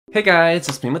Hey guys,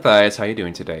 it's me Matthias. How you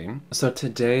doing today? So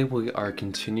today we are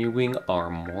continuing our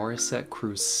Morissette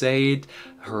crusade,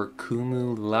 her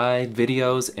Kumu live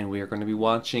videos, and we are going to be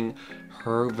watching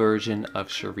her version of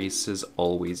Charice's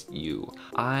Always You.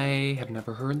 I have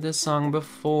never heard this song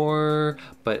before,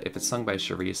 but if it's sung by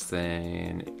Charice,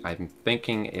 then I'm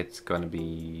thinking it's going to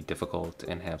be difficult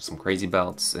and have some crazy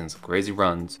belts and some crazy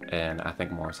runs, and I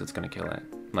think Morissette's going to kill it,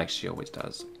 like she always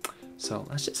does. So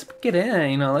let's just get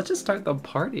in, let's just start the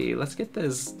party. Let's get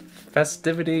this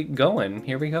festivity going.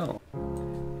 Here we go.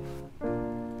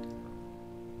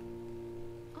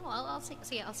 Oh, I'll sing.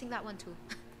 So yeah, I'll sing that one too.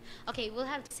 Okay, we'll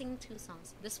have to sing two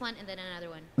songs. This one and then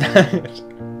another one.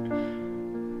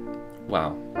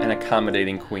 Wow, an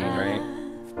accommodating queen, right?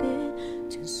 I've been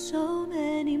to so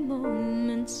many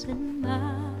moments in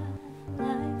my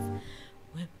life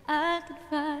where I could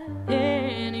find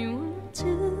anyone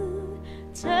to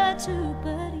turn to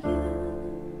but you,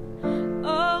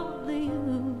 only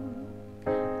you,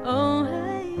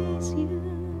 always you.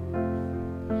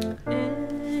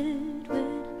 And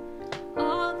when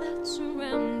all that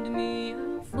surrounded me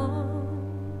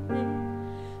unfolded,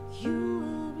 you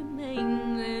will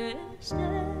remain there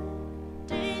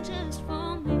steady just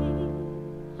for me,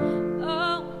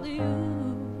 only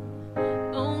you,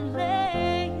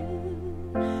 only you.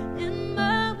 In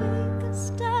my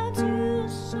weakest times you're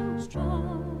so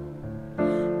strong,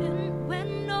 and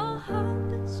when no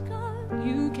hope is gone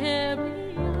you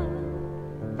carry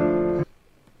on.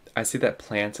 I see that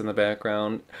plant in the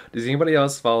background. Does anybody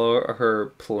else follow her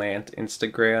plant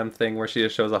Instagram thing where she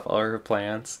just shows off all her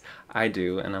plants? I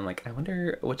do, and I'm like, I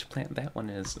wonder which plant that one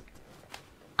is.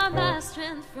 My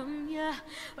strength from you,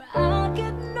 where I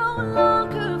can no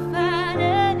longer find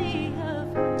any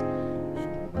of it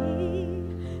in me.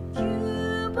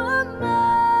 You were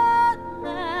my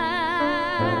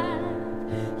life,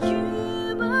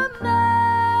 you were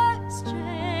my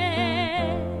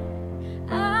strength.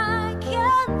 I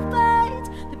can't fight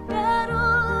the battle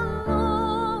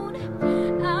alone.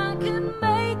 I can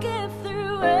make it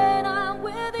through when I'm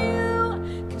with you,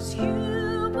 'cause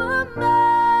you were my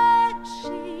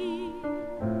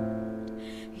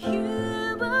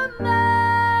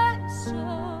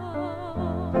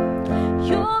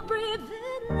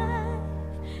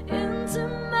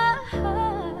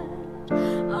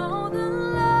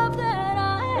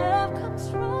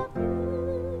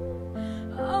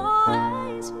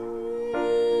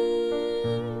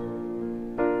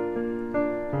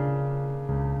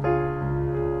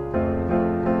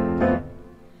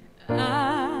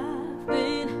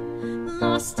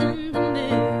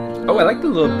Oh, I like the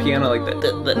little piano, like the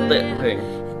thing.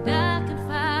 I can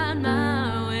find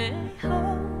my way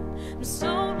home. I'm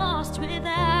so lost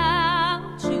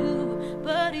without you,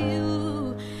 but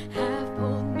you have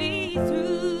pulled me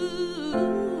through.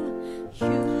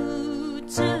 You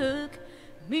took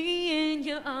me in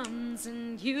your arms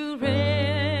and you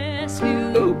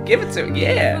rescued. Ooh, give it to me,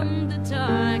 yeah. From the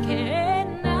dark,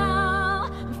 and now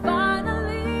I'm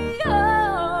finally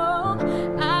home.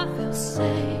 I feel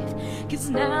safe, 'cause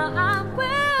now I'm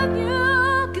with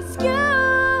you, 'cause you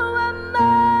are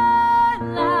my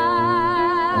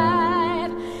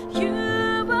life,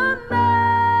 you are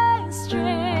my strength.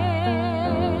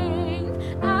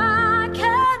 I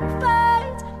can't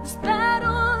fight this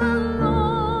battle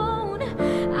alone.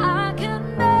 I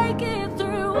can make it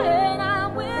through when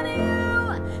I'm with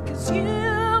you, 'cause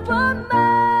you are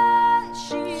my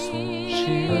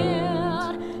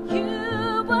shield,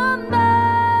 you are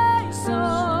my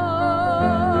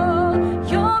soul.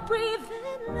 You're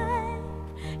breathing life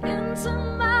into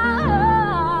my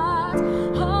heart.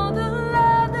 All the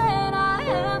love that I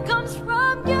have comes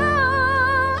from you.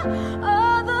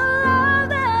 All the love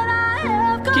that I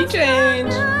have comes Key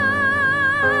change. from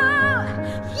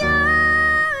you. You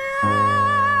are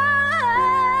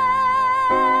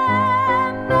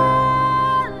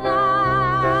my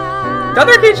life.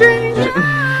 Another key change.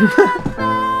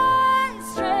 My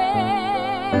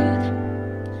strength.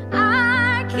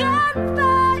 I can't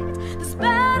fight this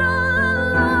battle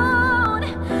alone.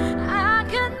 I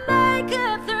can make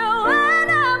it through when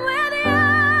I'm with you,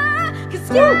 'cause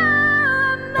you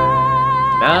are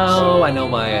my Now I know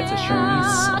why it's a Charice shield.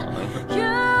 song. You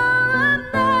are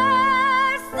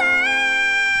my soul.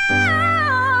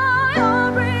 You're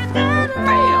breathing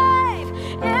life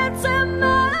into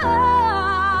my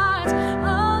heart.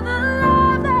 All the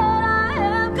love that I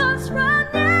have comes from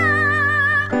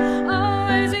you.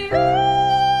 Always you.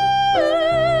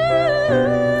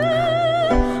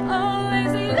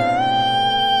 Always you.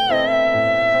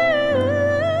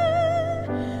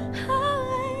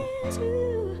 Always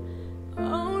you.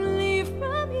 Only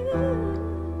from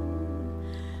you.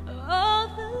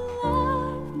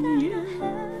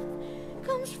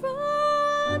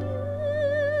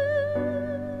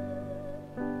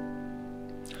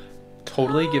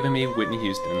 totally giving me Whitney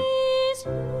Houston.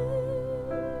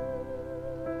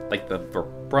 Like the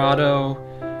vibrato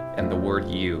and the word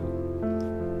you.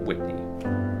 Whitney.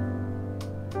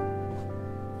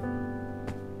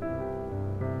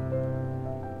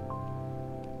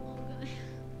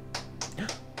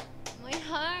 My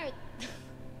heart.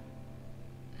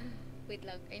 Wait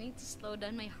lang, I need to slow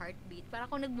down my heartbeat. Para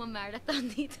ako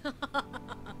nagmamarathon dito.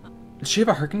 Does she have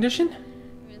a heart condition?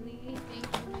 Really? Thank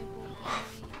you, my boy.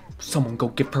 Someone go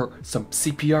give her some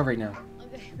CPR right now.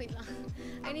 Okay, wait lang.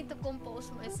 I need to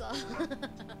compose myself.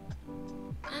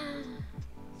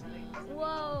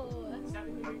 Whoa.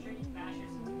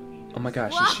 Oh my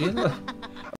gosh, is she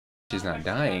She's not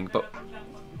dying, but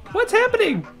what's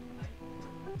happening?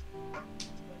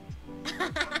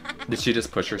 Did she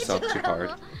just push herself too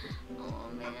hard? Oh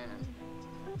man.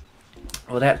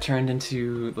 Well, that turned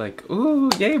into like, ooh,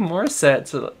 yay, Morissette.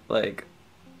 So like,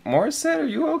 Morissette, are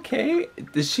you okay?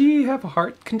 Does she have a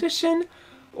heart condition?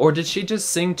 Or did she just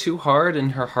sing too hard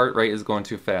and her heart rate is going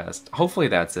too fast? Hopefully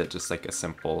that's it, just like a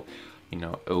simple, you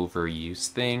know, overuse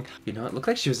thing. You know, it looked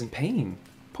like she was in pain.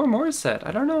 Poor Morissette.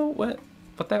 I don't know what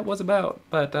that was about,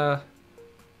 but I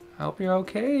hope you're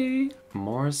okay.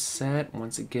 Morissette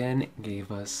once again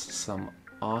gave us some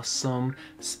awesome,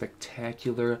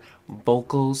 spectacular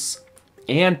vocals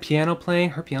and piano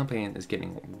playing. Her piano playing is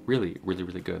getting really, really,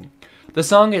 really good. The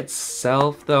song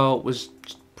itself, though, was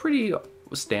pretty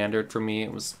standard for me.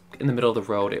 It was in the middle of the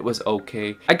road. It was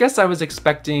okay. I guess I was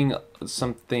expecting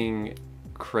something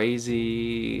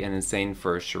crazy and insane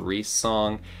for a Charice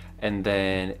song, and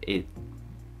then it,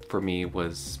 for me,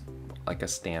 was like a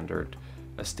standard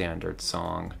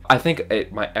song. I think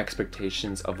my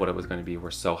expectations of what it was going to be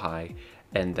were so high,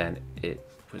 and then it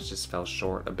just fell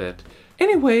short a bit.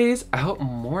 Anyways, I hope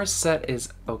Morissette is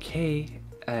okay,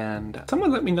 and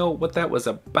someone let me know what that was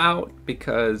about,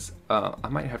 because I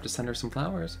might have to send her some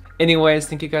flowers. Anyways,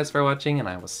 thank you guys for watching, and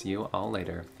I will see you all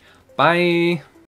later. Bye!